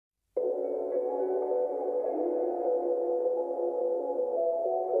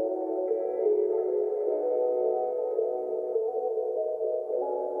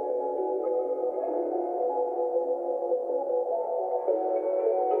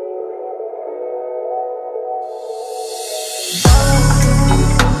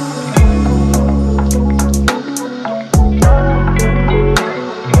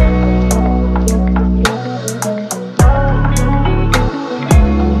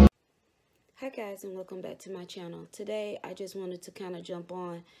Hi guys, and welcome back to my channel. Today I just wanted to kind of jump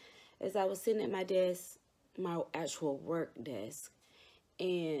on as I was sitting at my desk, my actual work desk,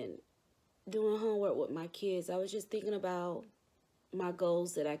 and doing homework with my kids. I was just thinking about my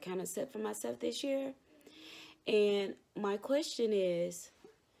goals that I kind of set for myself this year. And my question is,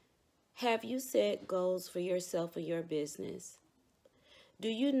 have you set goals for yourself or your business? Do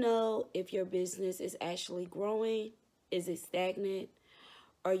you know if your business is actually growing? Is it stagnant?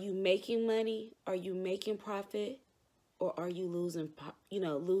 Are you making money? Are you making profit? Or are you losing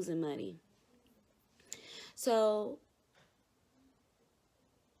money? So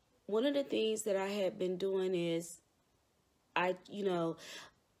one of the things that I have been doing is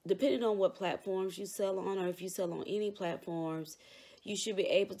depending on what platforms you sell on, or if you sell on any platforms, you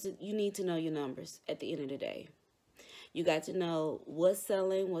need to know your numbers at the end of the day. You got to know what's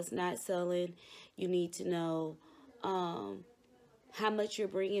selling, what's not selling. You need to know how much you're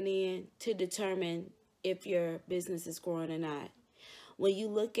bringing in to determine if your business is growing or not. When you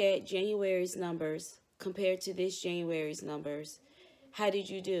look at January's numbers compared to this January's numbers, how did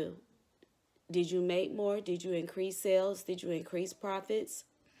you do? Did you make more? Did you increase sales? Did you increase profits?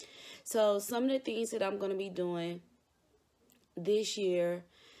 So some of the things that I'm going to be doing this year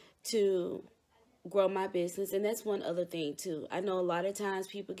to grow my business, and that's one other thing too. I know a lot of times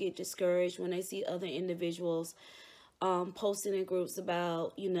people get discouraged when they see other individuals posting in groups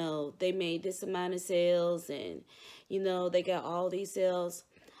about, they made this amount of sales and, they got all these sales.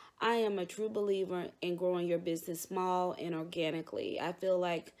 I am a true believer in growing your business small and organically. I feel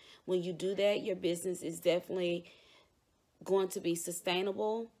like when you do that, your business is definitely going to be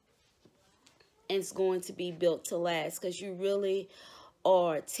sustainable and it's going to be built to last, because you really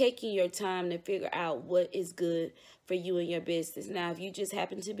are taking your time to figure out what is good for you and your business. Now, if you just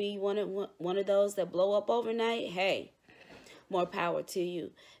happen to be one of those that blow up overnight, hey, more power to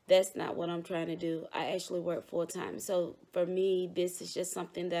you. That's not what I'm trying to do. I actually work full-time. So for me, this is just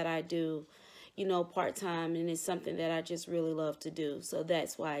something that I do, part-time, and it's something that I just really love to do. So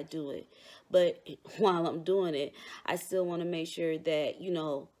that's why I do it. But while I'm doing it, I still want to make sure that,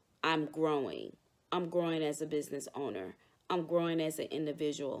 I'm growing. I'm growing as a business owner. I'm growing as an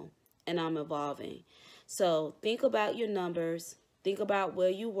individual, and I'm evolving. So think about your numbers. Think about where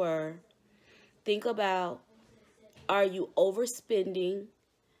you were. Think about, are you overspending?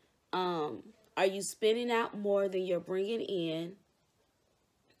 Are you spending out more than you're bringing in?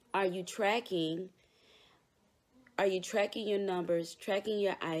 Are you tracking? Are you tracking your numbers, tracking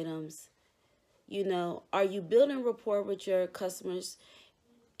your items? Are you building rapport with your customers?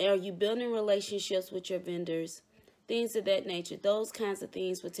 Are you building relationships with your vendors? Things of that nature. Those kinds of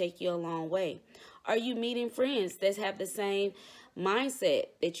things will take you a long way. Are you meeting friends that have the same mindset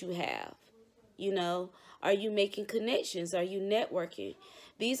that you have? Are you making connections? Are you networking?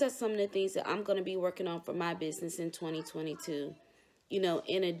 These are some of the things that I'm going to be working on for my business in 2022.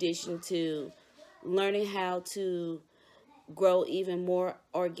 In addition to learning how to grow even more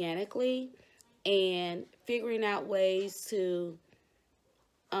organically and figuring out ways to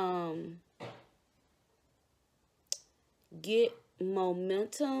get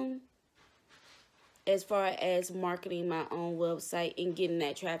momentum as far as marketing my own website and getting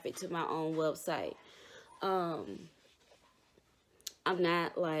that traffic to my own website. I'm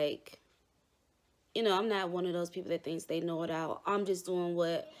not I'm not one of those people that thinks they know it all. I'm just doing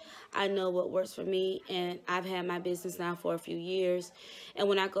what I know, what works for me, and I've had my business now for a few years. And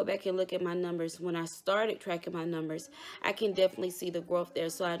when I go back and look at my numbers, when I started tracking my numbers, I can definitely see the growth there.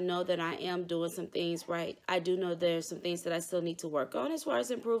 So I know that I am doing some things right. I do know there's some things that I still need to work on as far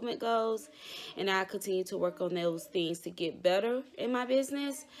as improvement goes, and I continue to work on those things to get better in my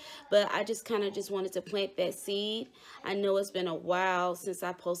business. But I just wanted to plant that seed. I know it's been a while since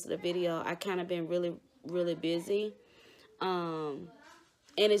I posted a video. I kind of been really busy.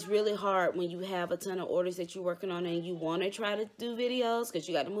 And it's really hard when you have a ton of orders that you're working on and you want to try to do videos, because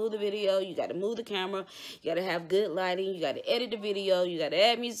you got to move the video, you got to move the camera, you got to have good lighting, you got to edit the video, you got to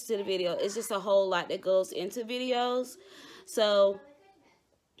add music to the video. It's just a whole lot that goes into videos. So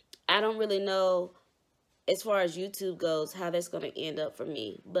I don't really know, as far as YouTube goes, how that's going to end up for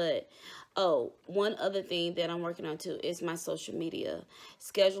me. But one other thing that I'm working on too is my social media,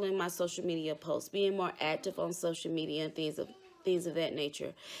 scheduling my social media posts, being more active on social media and things of that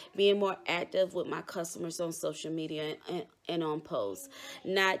nature, being more active with my customers on social media, and and on posts,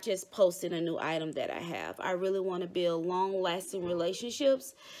 not just posting a new item that I have. I really want to build long-lasting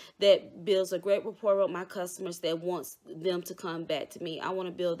relationships that builds a great rapport with my customers that wants them to come back to me. I want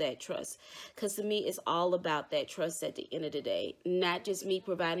to build that trust, because to me, it's all about that trust at the end of the day, not just me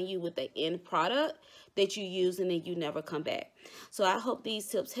providing you with the end product that you use and then you never come back. So I hope these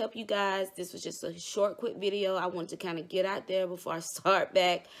tips help you guys. This was just a short, quick video. I wanted to kind of get out there before I start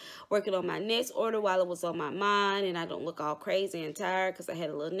back working on my next order while it was on my mind and I don't look all crazy and tired because I had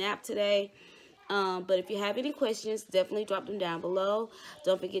a little nap today. But if you have any questions, definitely drop them down below.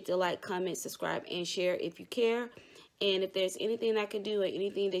 Don't forget to like, comment, subscribe, and share if you care. And if there's anything I can do or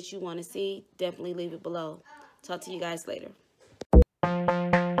anything that you want to see, definitely leave it below. Talk to you guys later.